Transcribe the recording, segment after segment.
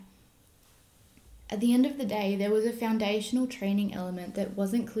At the end of the day, there was a foundational training element that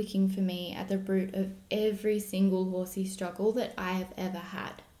wasn't clicking for me at the root of every single horsey struggle that I have ever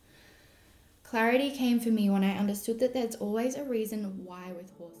had. Clarity came for me when I understood that there's always a reason why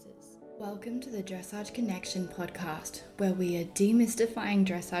with horses. Welcome to the Dressage Connection podcast, where we are demystifying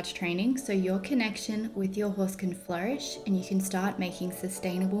dressage training so your connection with your horse can flourish and you can start making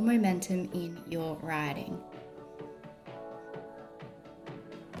sustainable momentum in your riding.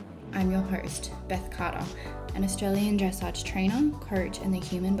 I'm your host, Beth Carter, an Australian dressage trainer, coach, and the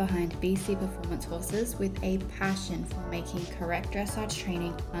human behind BC Performance Horses with a passion for making correct dressage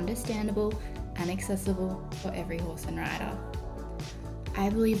training understandable and accessible for every horse and rider. I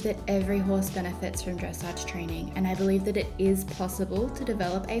believe that every horse benefits from dressage training, and I believe that it is possible to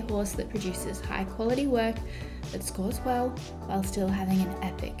develop a horse that produces high quality work that scores well while still having an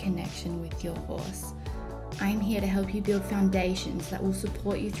epic connection with your horse. I'm here to help you build foundations that will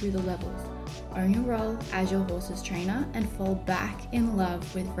support you through the levels, own your role as your horse's trainer, and fall back in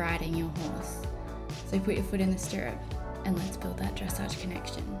love with riding your horse. So put your foot in the stirrup and let's build that dressage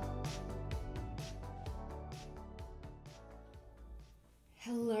connection.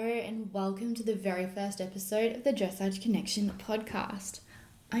 Hello and welcome to the very first episode of the Dressage Connection podcast.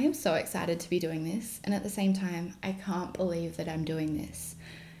 I am so excited to be doing this, and at the same time, I can't believe that I'm doing this.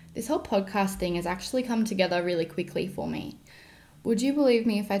 This whole podcast thing has actually come together really quickly for me. Would you believe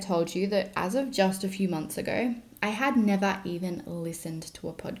me if I told you that as of just a few months ago, I had never even listened to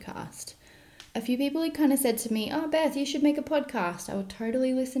a podcast? A few people had kind of said to me, "Oh, Beth, you should make a podcast." I would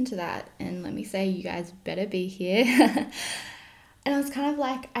totally listen to that. And let me say, you guys better be here. And I was kind of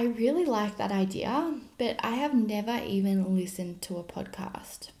like, I really like that idea, but I have never even listened to a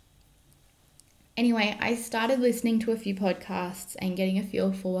podcast. Anyway, I started listening to a few podcasts and getting a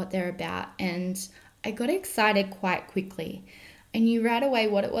feel for what they're about, and I got excited quite quickly. I knew right away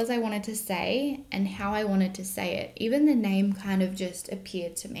what it was I wanted to say and how I wanted to say it. Even the name kind of just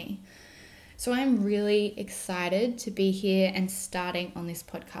appeared to me. So I'm really excited to be here and starting on this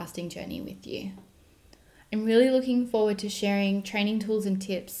podcasting journey with you. I'm really looking forward to sharing training tools and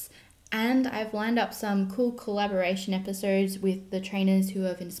tips, and I've lined up some cool collaboration episodes with the trainers who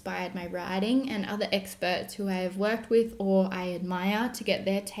have inspired my riding and other experts who I have worked with or I admire to get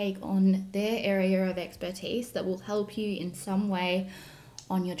their take on their area of expertise that will help you in some way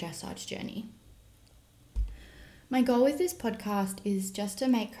on your dressage journey. My goal with this podcast is just to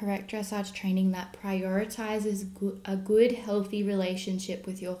make correct dressage training that prioritizes a good, healthy relationship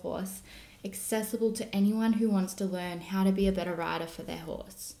with your horse, accessible to anyone who wants to learn how to be a better rider for their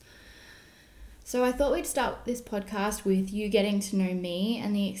horse. So I thought we'd start this podcast with you getting to know me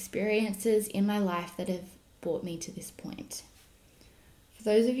and the experiences in my life that have brought me to this point. For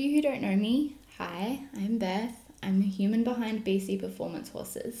those of you who don't know me, hi, I'm Beth. I'm the human behind BC Performance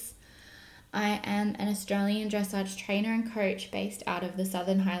Horses. I am an Australian dressage trainer and coach based out of the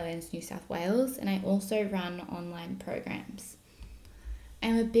Southern Highlands, New South Wales, and I also run online programs.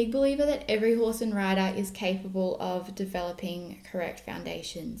 I'm a big believer that every horse and rider is capable of developing correct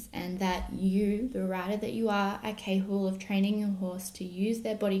foundations, and that you, the rider that you are capable of training your horse to use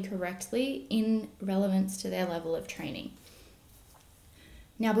their body correctly in relevance to their level of training.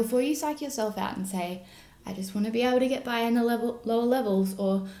 Now, before you psych yourself out and say, I just want to be able to get by in the lower levels,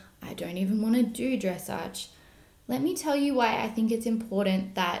 or I don't even want to do dressage, let me tell you why I think it's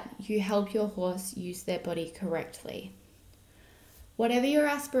important that you help your horse use their body correctly. Whatever your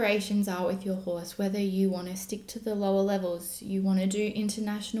aspirations are with your horse, whether you want to stick to the lower levels, you want to do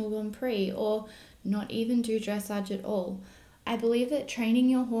international Grand Prix, or not even do dressage at all, I believe that training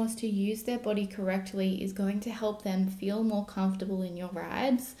your horse to use their body correctly is going to help them feel more comfortable in your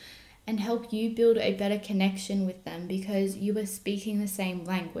rides and help you build a better connection with them because you are speaking the same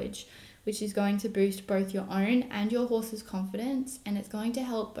language, which is going to boost both your own and your horse's confidence, and it's going to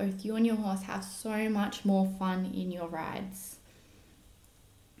help both you and your horse have so much more fun in your rides.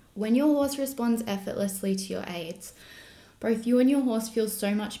 When your horse responds effortlessly to your aids, both you and your horse feel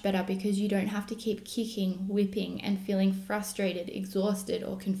so much better because you don't have to keep kicking, whipping, and feeling frustrated, exhausted,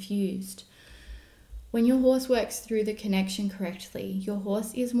 or confused. When your horse works through the connection correctly, your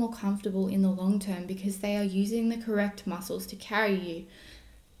horse is more comfortable in the long term because they are using the correct muscles to carry you,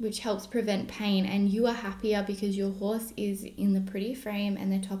 which helps prevent pain, and you are happier because your horse is in the pretty frame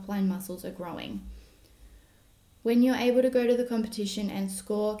and their top line muscles are growing. When you're able to go to the competition and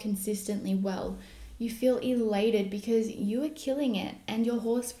score consistently well, you feel elated because you are killing it and your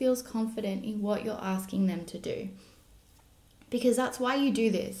horse feels confident in what you're asking them to do. Because that's why you do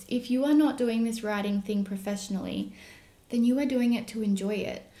this. If you are not doing this riding thing professionally, then you are doing it to enjoy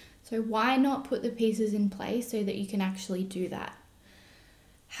it. So why not put the pieces in place so that you can actually do that?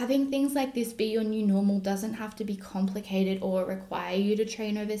 Having things like this be your new normal doesn't have to be complicated or require you to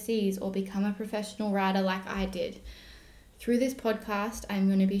train overseas or become a professional rider like I did. Through this podcast, I'm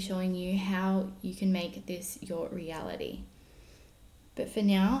going to be showing you how you can make this your reality. But for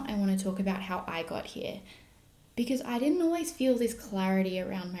now, I want to talk about how I got here, because I didn't always feel this clarity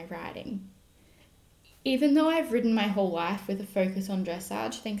around my riding. Even though I've ridden my whole life with a focus on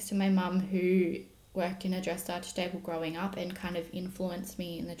dressage, thanks to my mum who worked in a dressage stable growing up and kind of influenced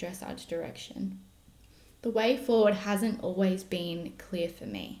me in the dressage direction, the way forward hasn't always been clear for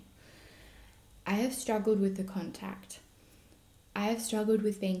me. I have struggled with the contact. I have struggled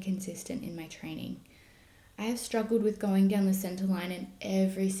with being consistent in my training. I have struggled with going down the centre line and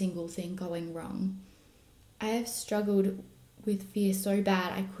every single thing going wrong. I have struggled with fear so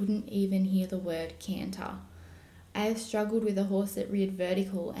bad I couldn't even hear the word canter. I have struggled with a horse that reared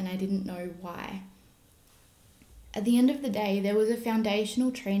vertical and I didn't know why. At the end of the day, there was a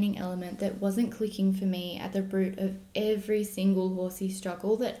foundational training element that wasn't clicking for me at the root of every single horsey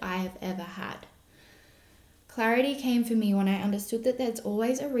struggle that I have ever had. Clarity came for me when I understood that there's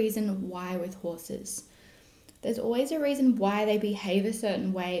always a reason why with horses. There's always a reason why they behave a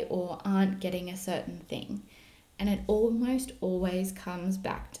certain way or aren't getting a certain thing. And it almost always comes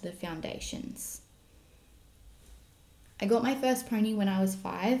back to the foundations. I got my first pony when I was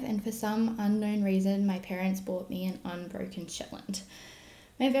 5, and for some unknown reason, my parents bought me an unbroken Shetland.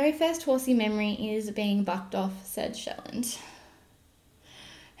 My very first horsey memory is being bucked off said Shetland.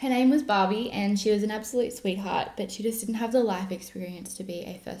 Her name was Barbie and she was an absolute sweetheart, but she just didn't have the life experience to be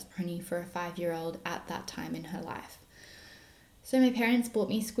a first pony for a 5-year-old at that time in her life. So my parents bought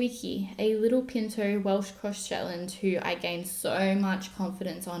me Squeaky, a little Pinto Welsh Cross Shetland who I gained so much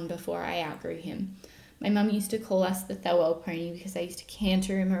confidence on before I outgrew him. My mum used to call us the Thirlwell pony because I used to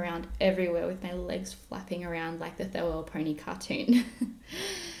canter him around everywhere with my legs flapping around like the Thirlwell pony cartoon.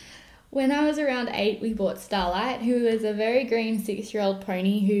 When I was around 8, we bought Starlight, who was a very green 6-year-old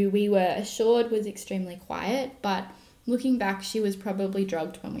pony who we were assured was extremely quiet, but looking back, she was probably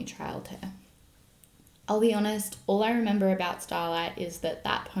drugged when we trialled her. I'll be honest, all I remember about Starlight is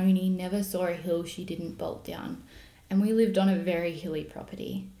that pony never saw a hill she didn't bolt down, and we lived on a very hilly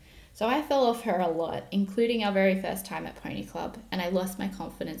property. So I fell off her a lot, including our very first time at Pony Club, and I lost my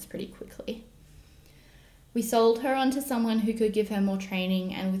confidence pretty quickly. We sold her on to someone who could give her more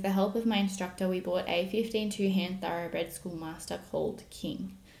training, and with the help of my instructor, we bought a 15-2 hand thoroughbred schoolmaster called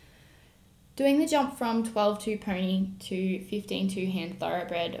King. Doing the jump from 12-2 pony to 15-2 hand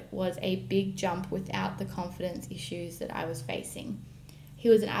thoroughbred was a big jump without the confidence issues that I was facing. He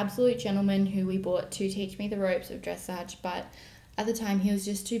was an absolute gentleman who we bought to teach me the ropes of dressage, but at the time he was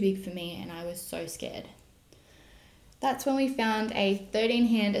just too big for me and I was so scared. That's when we found a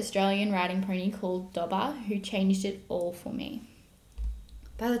 13-hand Australian riding pony called Dobber, who changed it all for me.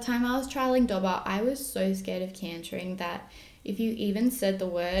 By the time I was trialling Dobber, I was so scared of cantering that if you even said the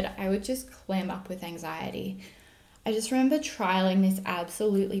word, I would just clam up with anxiety. I just remember trialling this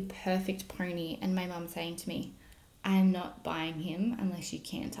absolutely perfect pony and my mum saying to me, "I am not buying him unless you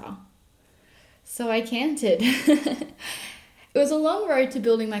canter." So I cantered. It was a long road to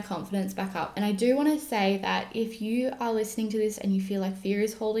building my confidence back up, and I do want to say that if you are listening to this and you feel like fear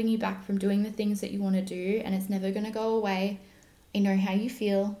is holding you back from doing the things that you want to do and it's never going to go away, I know how you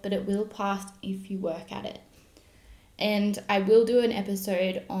feel, but it will pass if you work at it. And I will do an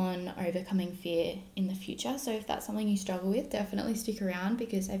episode on overcoming fear in the future, so if that's something you struggle with, definitely stick around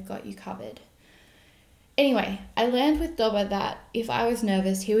because I've got you covered. Anyway, I learned with Dobber that if I was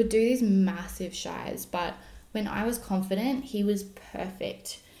nervous, he would do these massive shies, but when I was confident, he was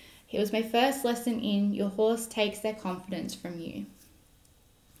perfect. He was my first lesson in your horse takes their confidence from you.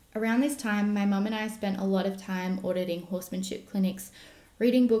 Around this time, my mum and I spent a lot of time auditing horsemanship clinics,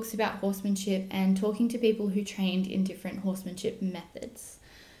 reading books about horsemanship, and talking to people who trained in different horsemanship methods.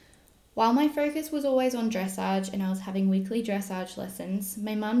 While my focus was always on dressage and I was having weekly dressage lessons,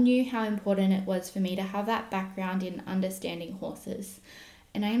 my mum knew how important it was for me to have that background in understanding horses.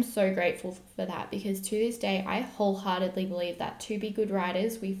 And I am so grateful for that because to this day, I wholeheartedly believe that to be good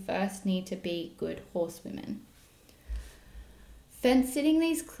riders, we first need to be good horsewomen. Fence sitting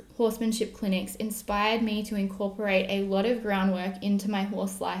these horsemanship clinics inspired me to incorporate a lot of groundwork into my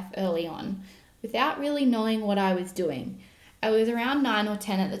horse life early on, without really knowing what I was doing. I was around 9 or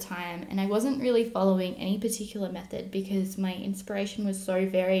 10 at the time, and I wasn't really following any particular method because my inspiration was so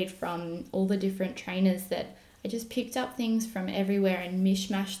varied from all the different trainers that I just picked up things from everywhere and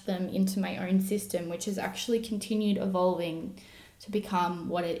mishmashed them into my own system, which has actually continued evolving to become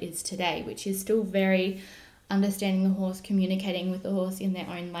what it is today, which is still very understanding the horse, communicating with the horse in their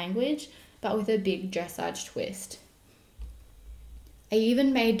own language, but with a big dressage twist. I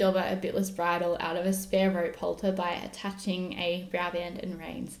even made Dobber a bitless bridle out of a spare rope halter by attaching a brow band and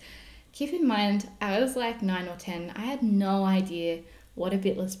reins. Keep in mind, I was like 9 or 10. I had no idea what a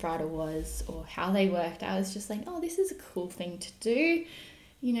bitless bridle was or how they worked. I was just like, oh, this is a cool thing to do,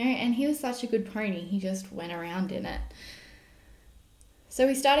 and he was such a good pony. He just went around in it. So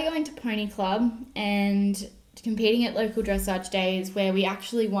we started going to pony club and competing at local dressage days, where we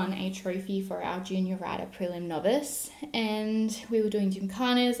actually won a trophy for our junior rider prelim novice, and we were doing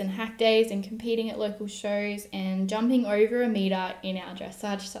gymkhanas and hack days and competing at local shows and jumping over a meter in our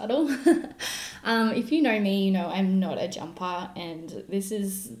dressage saddle. If you know me, you know I'm not a jumper, and this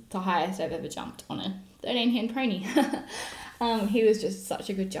is the highest I've ever jumped on a 13-hand pony. He was just such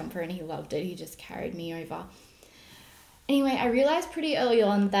a good jumper and he loved it. He just carried me over. Anyway, I realised pretty early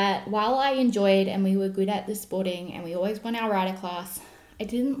on that while I enjoyed and we were good at the sporting and we always won our rider class, I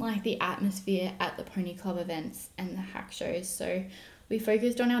didn't like the atmosphere at the pony club events and the hack shows. So we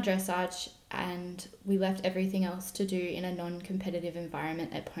focused on our dressage and we left everything else to do in a non-competitive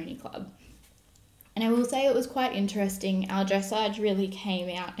environment at pony club. And I will say it was quite interesting. Our dressage really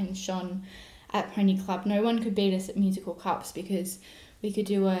came out and shone at pony club. No one could beat us at musical cups because we could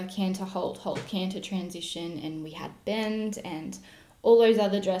do a canter halt, halt canter transition, and we had bend, and all those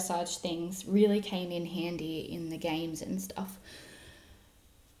other dressage things really came in handy in the games and stuff.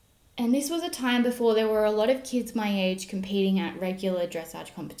 And this was a time before there were a lot of kids my age competing at regular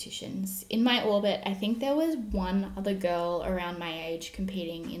dressage competitions. In my orbit, I think there was one other girl around my age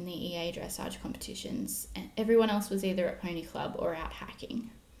competing in the EA dressage competitions, and everyone else was either at pony club or out hacking.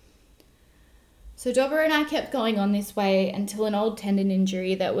 So Dobber and I kept going on this way until an old tendon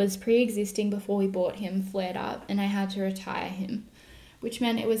injury that was pre-existing before we bought him flared up and I had to retire him, which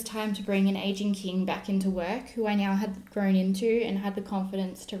meant it was time to bring an aging King back into work, who I now had grown into and had the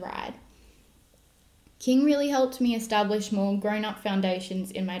confidence to ride. King really helped me establish more grown-up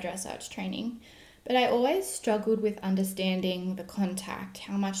foundations in my dressage training, but I always struggled with understanding the contact,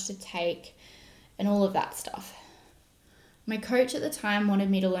 how much to take, and all of that stuff. My coach at the time wanted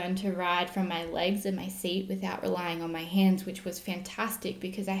me to learn to ride from my legs and my seat without relying on my hands, which was fantastic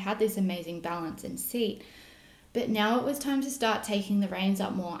because I had this amazing balance and seat. But now it was time to start taking the reins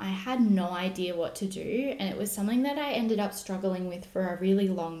up more. I had no idea what to do, and it was something that I ended up struggling with for a really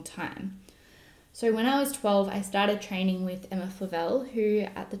long time. So when I was 12, I started training with Emma Flavel, who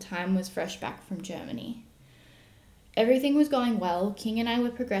at the time was fresh back from Germany. Everything was going well. King and I were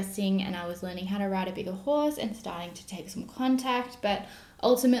progressing and I was learning how to ride a bigger horse and starting to take some contact, but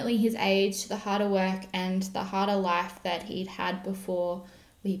ultimately his age, the harder work and the harder life that he'd had before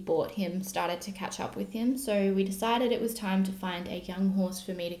we bought him started to catch up with him. So we decided it was time to find a young horse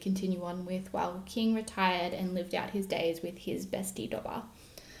for me to continue on with while King retired and lived out his days with his bestie Dobber.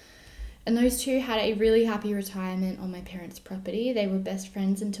 And those two had a really happy retirement on my parents' property. They were best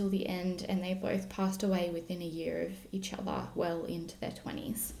friends until the end, and they both passed away within a year of each other, well into their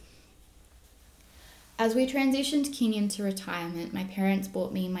 20s. As we transitioned King into retirement, my parents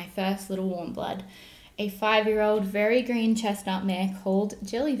bought me my first little warm blood, a 5-year-old very green chestnut mare called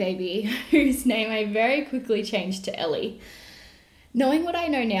Jelly Baby, whose name I very quickly changed to Ellie. Knowing what I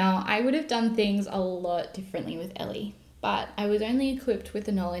know now, I would have done things a lot differently with Ellie. But I was only equipped with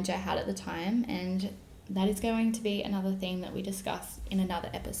the knowledge I had at the time, and that is going to be another theme that we discuss in another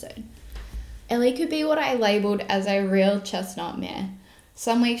episode. Ellie could be what I labelled as a real chestnut mare.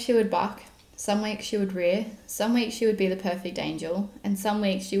 Some weeks she would buck, some weeks she would rear, some weeks she would be the perfect angel, and some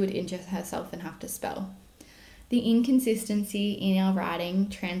weeks she would injure herself and have to spell. The inconsistency in our riding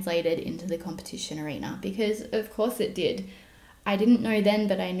translated into the competition arena, because of course it did. I didn't know then,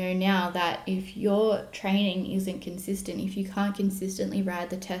 but I know now that if your training isn't consistent, if you can't consistently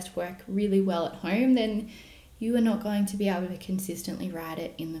ride the test work really well at home, then you are not going to be able to consistently ride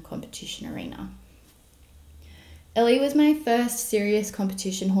it in the competition arena. Ellie was my first serious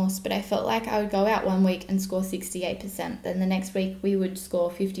competition horse, but I felt like I would go out one week and score 68%. Then the next week we would score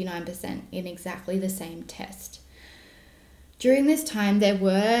 59% in exactly the same test. During this time, there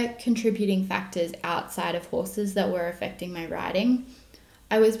were contributing factors outside of horses that were affecting my riding.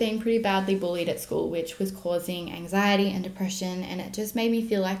 I was being pretty badly bullied at school, which was causing anxiety and depression, and it just made me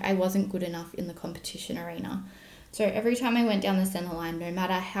feel like I wasn't good enough in the competition arena. So every time I went down the center line, no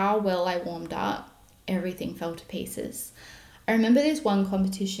matter how well I warmed up, everything fell to pieces. I remember this one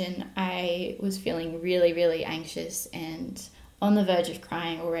competition, I was feeling really, really anxious and on the verge of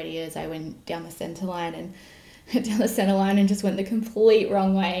crying already as I went down the center line and just went the complete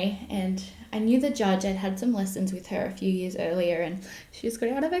wrong way. And I knew the judge. I'd had some lessons with her a few years earlier, and she just got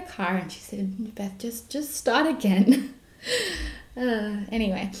out of her car and she said, "Beth, just start again."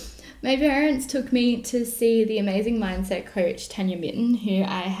 Anyway, My parents took me to see the amazing mindset coach Tanya Mitten, who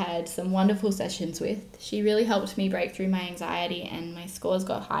I had some wonderful sessions with. She really helped me break through my anxiety, and my scores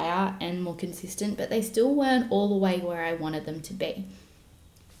got higher and more consistent, but they still weren't all the way where I wanted them to be.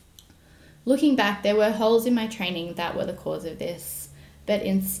 Looking back, there were holes in my training that were the cause of this, but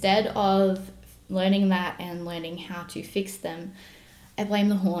instead of learning that and learning how to fix them, I blame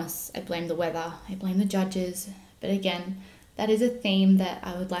the horse, I blame the weather, I blame the judges, but again, that is a theme that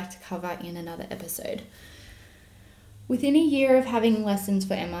I would like to cover in another episode. Within a year of having lessons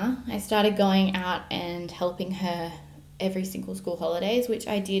for Emma, I started going out and helping her every single school holidays, which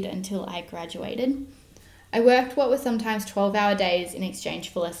I did until I graduated. I worked what were sometimes 12-hour days in exchange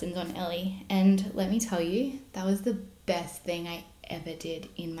for lessons on Ellie, and let me tell you, that was the best thing I ever did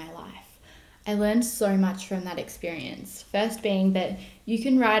in my life. I learned so much from that experience, first being that you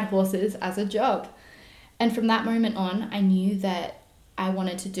can ride horses as a job. And from that moment on, I knew that I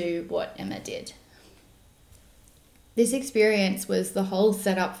wanted to do what Emma did. This experience was the whole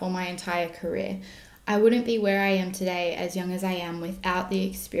setup for my entire career. I wouldn't be where I am today, as young as I am, without the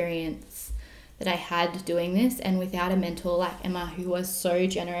experience that I had doing this and without a mentor like Emma, who was so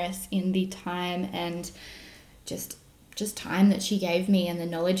generous in the time and just time that she gave me and the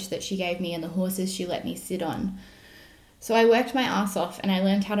knowledge that she gave me and the horses she let me sit on. So I worked my ass off and I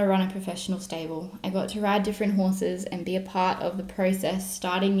learned how to run a professional stable. I got to ride different horses and be a part of the process,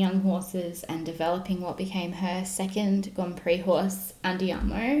 starting young horses and developing what became her second Grand Prix horse,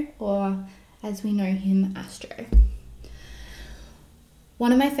 Andiamo, or as we know him, Astro.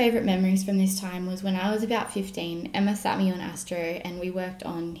 One of my favourite memories from this time was when I was about 15, Emma sat me on Astro and we worked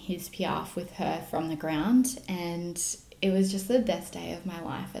on his piaffe with her from the ground, and it was just the best day of my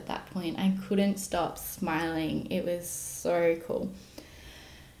life at that point. I couldn't stop smiling. It was so cool.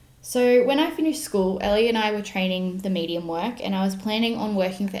 So when I finished school, Ellie and I were training the medium work, and I was planning on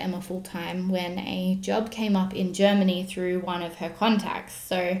working for Emma full time when a job came up in Germany through one of her contacts.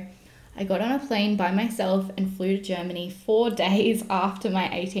 So I got on a plane by myself and flew to Germany 4 days after my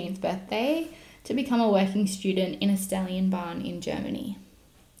 18th birthday to become a working student in a stallion barn in Germany.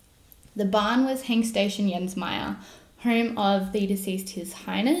 The barn was Hengstation Jensmeyer, home of the deceased His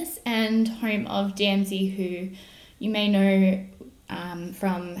Highness and home of DMZ, who you may know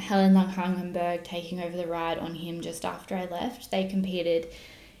from Helen Langhangenberg taking over the ride on him just after I left. They competed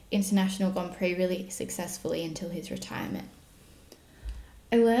International Grand Prix really successfully until his retirement.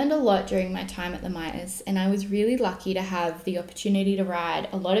 I learned a lot during my time at the Myers, and I was really lucky to have the opportunity to ride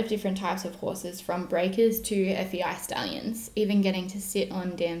a lot of different types of horses, from breakers to FEI stallions, even getting to sit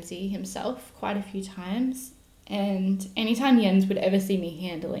on DMZ himself quite a few times. And anytime Jens would ever see me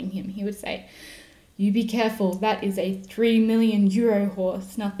handling him, he would say, "You be careful, that is a €3 million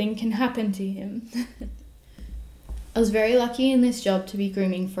horse. Nothing can happen to him." I was very lucky in this job to be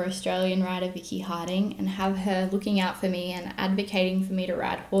grooming for Australian rider Vicky Harding and have her looking out for me and advocating for me to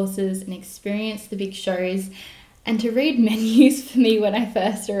ride horses and experience the big shows, and to read menus for me when I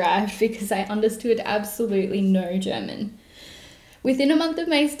first arrived, because I understood absolutely no German. Within a month of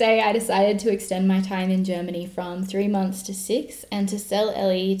my stay, I decided to extend my time in Germany from 3 months to 6, and to sell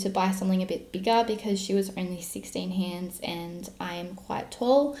Ellie to buy something a bit bigger because she was only 16 hands and I am quite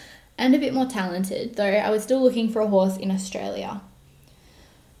tall and a bit more talented, though I was still looking for a horse in Australia.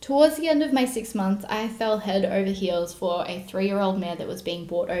 Towards the end of my 6 months, I fell head over heels for a 3-year-old mare that was being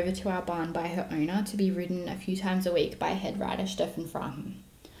brought over to our barn by her owner to be ridden a few times a week by head rider Steffen Frahen.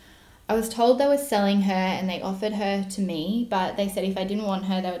 I was told they were selling her and they offered her to me, but they said if I didn't want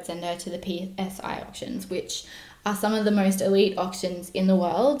her, they would send her to the PSI auctions, which are some of the most elite auctions in the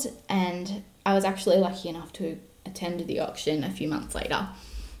world, and I was actually lucky enough to attend the auction a few months later.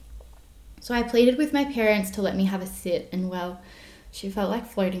 So I pleaded with my parents to let me have a sit, and well, she felt like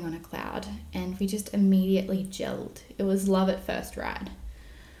floating on a cloud, and we just immediately gelled. It was love at first ride.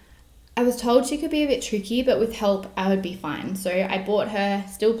 I was told she could be a bit tricky, but with help I would be fine. So I bought her,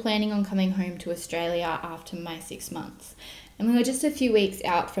 still planning on coming home to Australia after my 6 months. And we were just a few weeks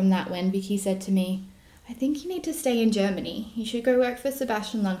out from that when Vicky said to me, "I think you need to stay in Germany. You should go work for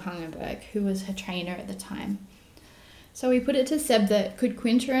Sebastian Langhangenberg," who was her trainer at the time. So we put it to Seb that could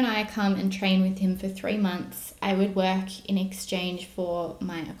Quinta and I come and train with him for 3 months. I would work in exchange for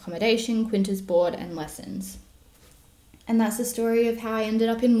my accommodation, Quinta's board and lessons. And that's the story of how I ended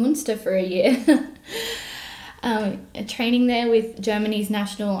up in Munster for a year. Training there with Germany's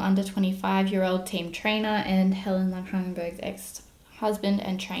national under 25-year-old team trainer and Helen Langhangenberg's ex-husband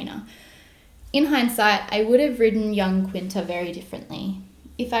and trainer. In hindsight, I would have ridden young Quinta very differently.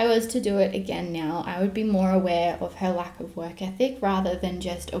 If if I was to do it again now, I would be more aware of her lack of work ethic rather than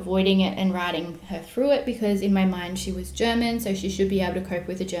just avoiding it and riding her through it, because in my mind she was German, so she should be able to cope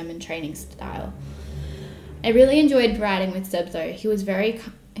with a German training style. I really enjoyed riding with Seb though. He was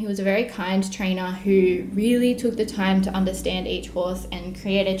a very kind trainer who really took the time to understand each horse and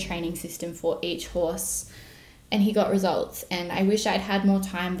create a training system for each horse, and he got results. And I wish I'd had more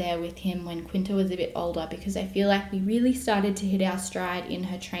time there with him when Quinta was a bit older, because I feel like we really started to hit our stride in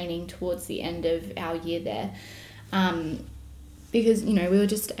her training towards the end of our year there. Because, we were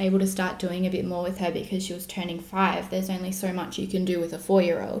just able to start doing a bit more with her because she was turning 5. There's only so much you can do with a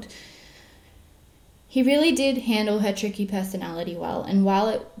 4-year-old. He really did handle her tricky personality well, and while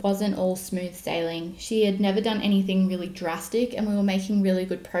it wasn't all smooth sailing, she had never done anything really drastic and we were making really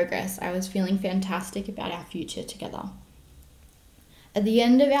good progress. I was feeling fantastic about our future together. At the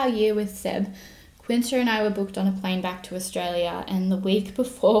end of our year with Seb, Quinta and I were booked on a plane back to Australia, and the week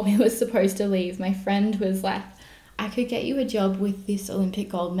before we were supposed to leave, my friend was like, I could get you a job with this Olympic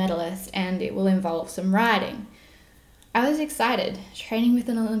gold medalist and it will involve some riding. I was excited, training with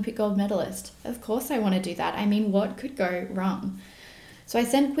an Olympic gold medalist. Of course I want to do that. I mean, what could go wrong? So I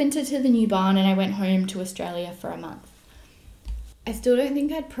sent Quinta to the new barn and I went home to Australia for a month. I still don't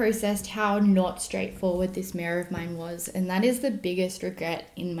think I'd processed how not straightforward this mirror of mine was, and that is the biggest regret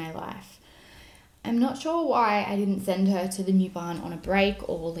in my life. I'm not sure why I didn't send her to the new barn on a break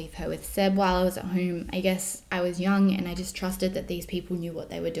or leave her with Seb while I was at home. I guess I was young and I just trusted that these people knew what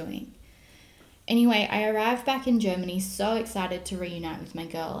they were doing. Anyway, I arrived back in Germany so excited to reunite with my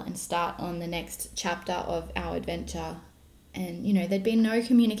girl and start on the next chapter of our adventure. And, there'd been no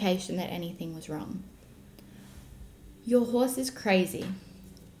communication that anything was wrong. Your horse is crazy.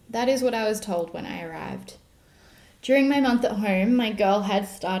 That is what I was told when I arrived. During my month at home, my girl had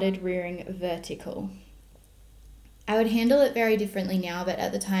started rearing vertical. I would handle it very differently now, but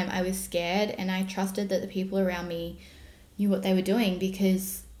at the time I was scared and I trusted that the people around me knew what they were doing,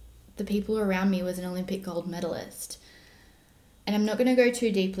 because the people around me was an Olympic gold medalist. And I'm not going to go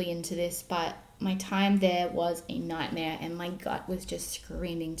too deeply into this, but my time there was a nightmare and my gut was just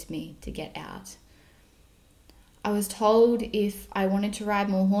screaming to me to get out. I was told if I wanted to ride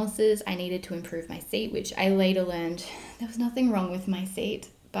more horses, I needed to improve my seat, which I later learned there was nothing wrong with my seat.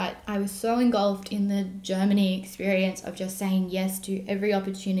 But I was so engulfed in the Germany experience of just saying yes to every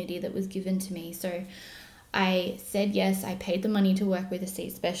opportunity that was given to me. So I said yes. I paid the money to work with a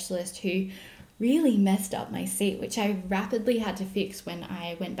seat specialist who really messed up my seat, which I rapidly had to fix when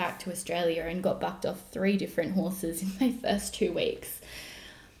I went back to Australia and got bucked off 3 different horses in my first 2 weeks.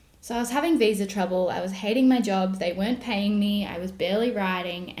 So I was having visa trouble. I was hating my job. They weren't paying me. I was barely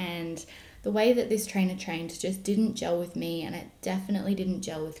riding, and the way that this trainer trained just didn't gel with me, and it definitely didn't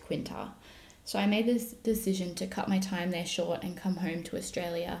gel with Quinta. So I made this decision to cut my time there short and come home to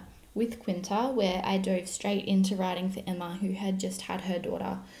Australia with Quinta, where I dove straight into riding for Emma, who had just had her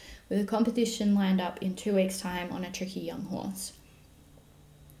daughter, with a competition lined up in 2 weeks' time on a tricky young horse.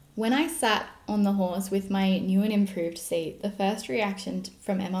 When I sat on the horse with my new and improved seat, the first reaction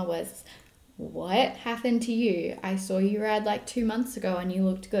from Emma was, "What happened to you? I saw you ride like 2 months ago and you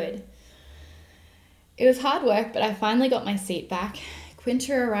looked good." It was hard work, but I finally got my seat back.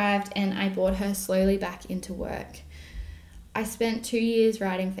 Quinta arrived and I brought her slowly back into work. I spent 2 years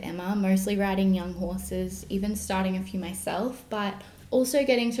riding for Emma, mostly riding young horses, even starting a few myself, but also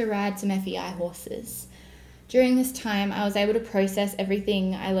getting to ride some FEI horses. During this time, I was able to process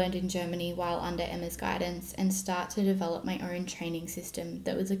everything I learned in Germany while under Emma's guidance and start to develop my own training system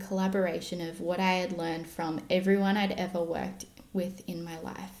that was a collaboration of what I had learned from everyone I'd ever worked with in my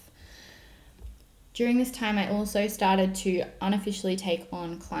life. During this time, I also started to unofficially take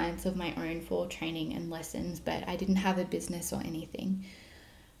on clients of my own for training and lessons, but I didn't have a business or anything.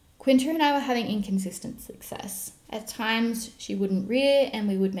 Quinta and I were having inconsistent success. At times, she wouldn't rear and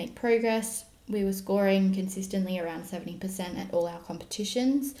we would make progress. We were scoring consistently around 70% at all our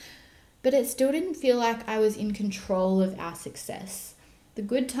competitions, but it still didn't feel like I was in control of our success. The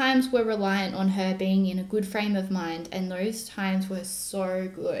good times were reliant on her being in a good frame of mind, and those times were so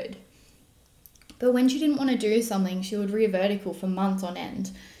good. But when she didn't want to do something, she would rear vertical for months on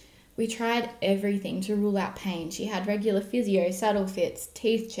end. We tried everything to rule out pain. She had regular physio, saddle fits,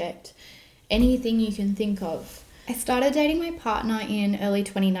 teeth checked, anything you can think of. I started dating my partner in early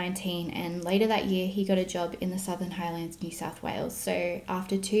 2019, and later that year he got a job in the Southern Highlands, New South Wales. So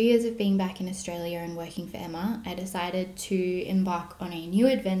after 2 years of being back in Australia and working for Emma, I decided to embark on a new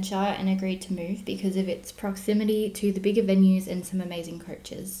adventure and agreed to move because of its proximity to the bigger venues and some amazing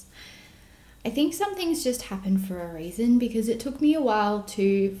coaches. I think some things just happen for a reason, because it took me a while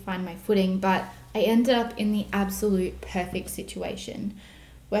to find my footing, but I ended up in the absolute perfect situation.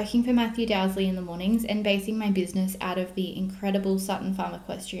 working for Matthew Dowsley in the mornings and basing my business out of the incredible Sutton Farm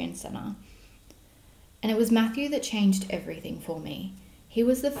Equestrian Centre. And it was Matthew that changed everything for me. He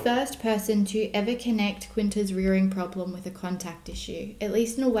was the first person to ever connect Quinta's rearing problem with a contact issue, at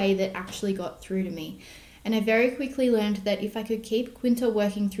least in a way that actually got through to me. And I very quickly learned that if I could keep Quinta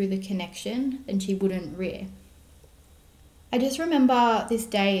working through the connection, then she wouldn't rear. I just remember this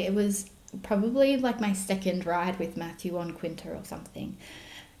day, it was probably like my second ride with Matthew on Quinta or something.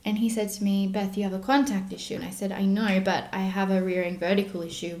 And he said to me, "Beth, you have a contact issue." And I said, "I know, but I have a rearing vertical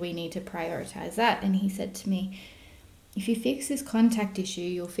issue. We need to prioritize that." And he said to me, "If you fix this contact issue,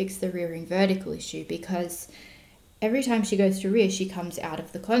 you'll fix the rearing vertical issue, because every time she goes to rear, she comes out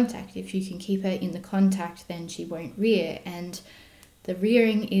of the contact. If you can keep her in the contact, then she won't rear. And the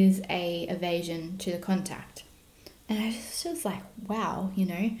rearing is a evasion to the contact." And I just was like, wow,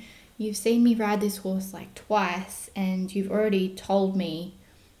 you've seen me ride this horse like twice, and you've already told me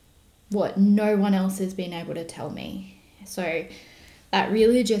what no one else has been able to tell me. So that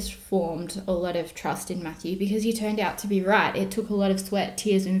really just formed a lot of trust in Matthew, because he turned out to be right. It took a lot of sweat,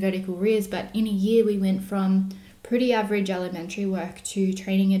 tears, and vertical rears, but in a year we went from pretty average elementary work to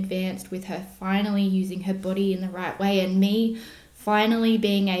training advanced, with her finally using her body in the right way, and me finally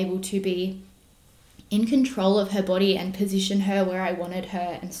being able to be in control of her body and position her where I wanted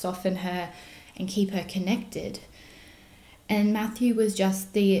her and soften her and keep her connected. And Matthew was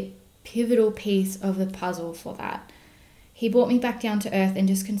just the pivotal piece of the puzzle for that. He brought me back down to earth and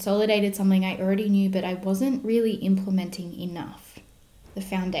just consolidated something I already knew, but I wasn't really implementing enough: the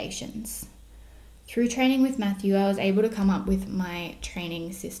foundations. Through training with Matthew, I was able to come up with my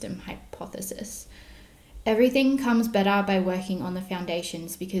training system hypothesis. Everything comes better by working on the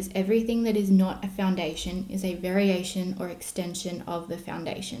foundations, because everything that is not a foundation is a variation or extension of the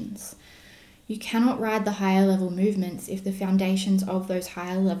foundations. You cannot ride the higher level movements if the foundations of those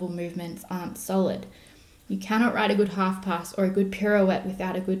higher level movements aren't solid. You cannot ride a good half pass or a good pirouette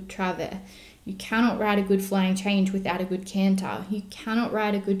without a good travers. You cannot ride a good flying change without a good canter. You cannot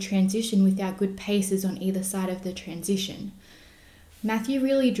ride a good transition without good paces on either side of the transition. Matthew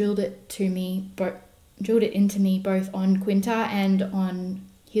really drilled it into me both on Quinta and on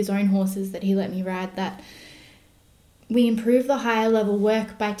his own horses that he let me ride, that we improve the higher level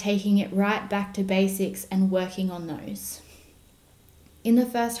work by taking it right back to basics and working on those. In the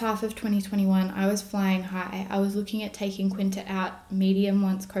first half of 2021, I was flying high. I was looking at taking Quinta out medium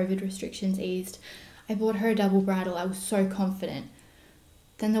once COVID restrictions eased. I bought her a double bridle. I was so confident.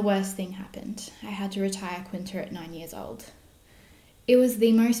 Then the worst thing happened. I had to retire Quinta at 9 years old. It was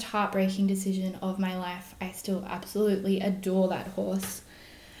the most heartbreaking decision of my life. I still absolutely adore that horse.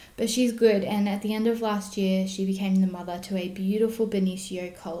 But she's good, and at the end of last year, she became the mother to a beautiful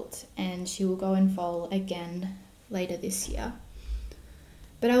Benicio colt, and she will go and foal again later this year.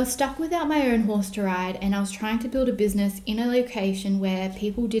 But I was stuck without my own horse to ride, and I was trying to build a business in a location where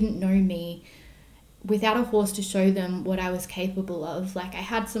people didn't know me, without a horse to show them what I was capable of. Like, I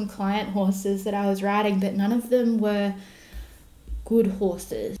had some client horses that I was riding, but none of them were good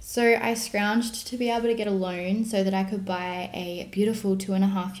horses. So I scrounged to be able to get a loan so that I could buy a beautiful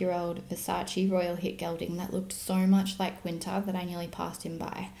 2.5-year-old Versace Royal Hit gelding that looked so much like Quinta that I nearly passed him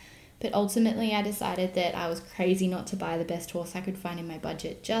by. But ultimately I decided that I was crazy not to buy the best horse I could find in my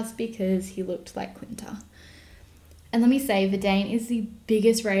budget just because he looked like Quinta. And let me say, Verdane is the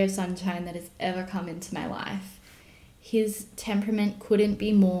biggest ray of sunshine that has ever come into my life. His temperament couldn't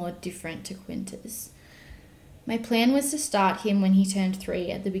be more different to Quinta's. My plan was to start him when he turned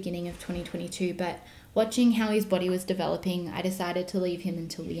 3 at the beginning of 2022, but watching how his body was developing, I decided to leave him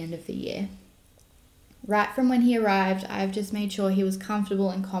until the end of the year. Right from when he arrived, I've just made sure he was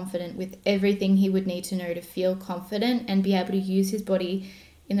comfortable and confident with everything he would need to know to feel confident and be able to use his body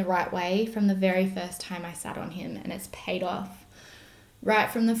in the right way from the very first time I sat on him, and it's paid off. Right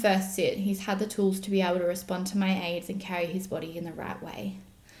from the first sit, he's had the tools to be able to respond to my aids and carry his body in the right way.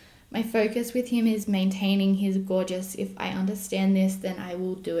 My focus with him is maintaining his gorgeous, if I understand this, then I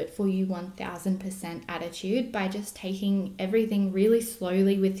will do it for you 1000% attitude by just taking everything really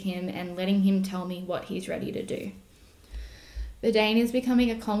slowly with him and letting him tell me what he's ready to do. Verdane is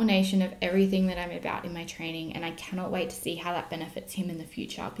becoming a culmination of everything that I'm about in my training, and I cannot wait to see how that benefits him in the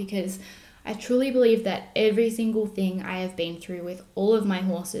future, because I truly believe that every single thing I have been through with all of my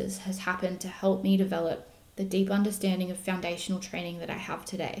horses has happened to help me develop the deep understanding of foundational training that I have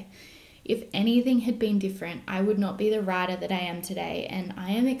today. If anything had been different, I would not be the rider that I am today, and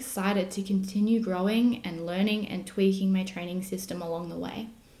I am excited to continue growing and learning and tweaking my training system along the way.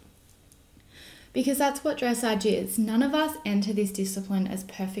 Because that's what dressage is. None of us enter this discipline as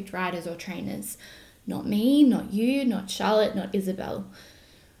perfect riders or trainers. Not me, not you, not Charlotte, not Isabel.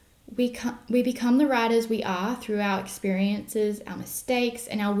 We become the riders we are through our experiences, our mistakes,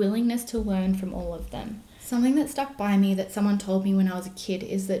 and our willingness to learn from all of them. Something that stuck by me that someone told me when I was a kid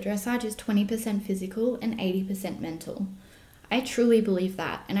is that dressage is 20% physical and 80% mental. I truly believe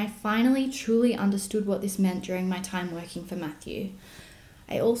that, and I finally truly understood what this meant during my time working for Matthew.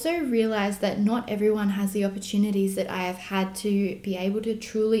 I also realized that not everyone has the opportunities that I have had to be able to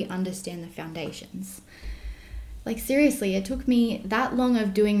truly understand the foundations. Like seriously, it took me that long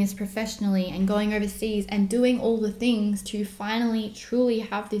of doing this professionally and going overseas and doing all the things to finally truly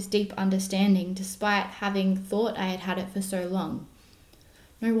have this deep understanding despite having thought I had had it for so long.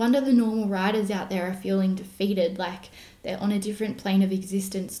 No wonder the normal riders out there are feeling defeated, like they're on a different plane of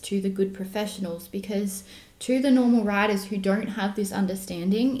existence to the good professionals, because to the normal riders who don't have this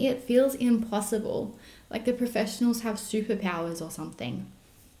understanding, it feels impossible, like the professionals have superpowers or something.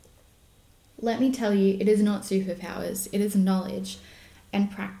 Let me tell you, it is not superpowers, it is knowledge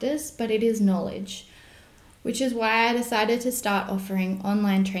and practice, but it is knowledge, which is why I decided to start offering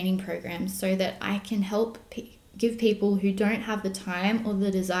online training programs so that I can help give people who don't have the time or the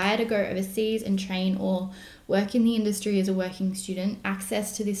desire to go overseas and train or work in the industry as a working student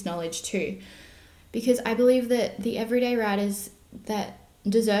access to this knowledge too. Because I believe that the everyday riders that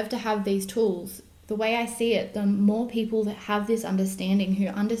deserve to have these tools, the way I see it, the more people that have this understanding, who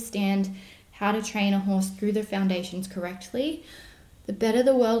understand how to train a horse through the foundations correctly, the better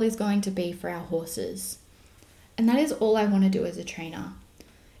the world is going to be for our horses. And that is all I want to do as a trainer.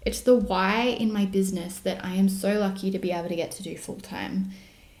 It's the why in my business that I am so lucky to be able to get to do full time.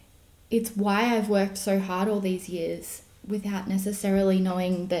 It's why I've worked so hard all these years without necessarily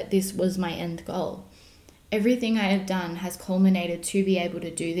knowing that this was my end goal. Everything I have done has culminated to be able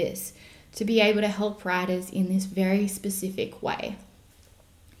to do this, to be able to help riders in this very specific way,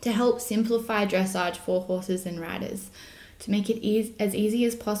 to help simplify dressage for horses and riders, to make it as easy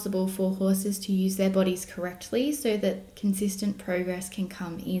as possible for horses to use their bodies correctly so that consistent progress can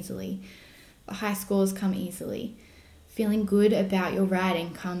come easily. The high scores come easily. Feeling good about your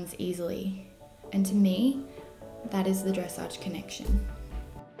riding comes easily. And to me, that is the Dressage connection.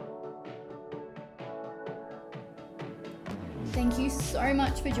 Thank you so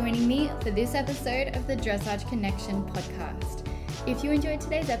much for joining me for this episode of the Dressage Connection podcast. If you enjoyed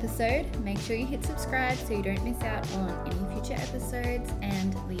today's episode, make sure you hit subscribe so you don't miss out on any future episodes,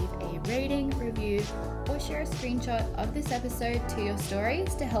 and leave a rating, review, or share a screenshot of this episode to your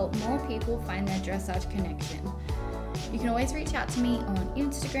stories to help more people find their dressage connection. You can always reach out to me on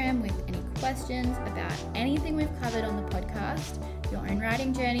Instagram with any questions about anything we've covered on the podcast, your own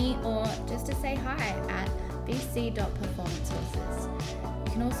riding journey, or just to say hi at bc.performancehorses.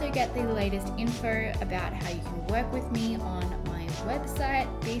 You can also get the latest info about how you can work with me on my website,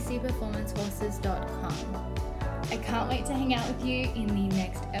 bcperformancehorses.com. I can't wait to hang out with you in the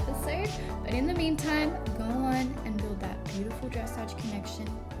next episode, but in the meantime, go on and build that beautiful dressage connection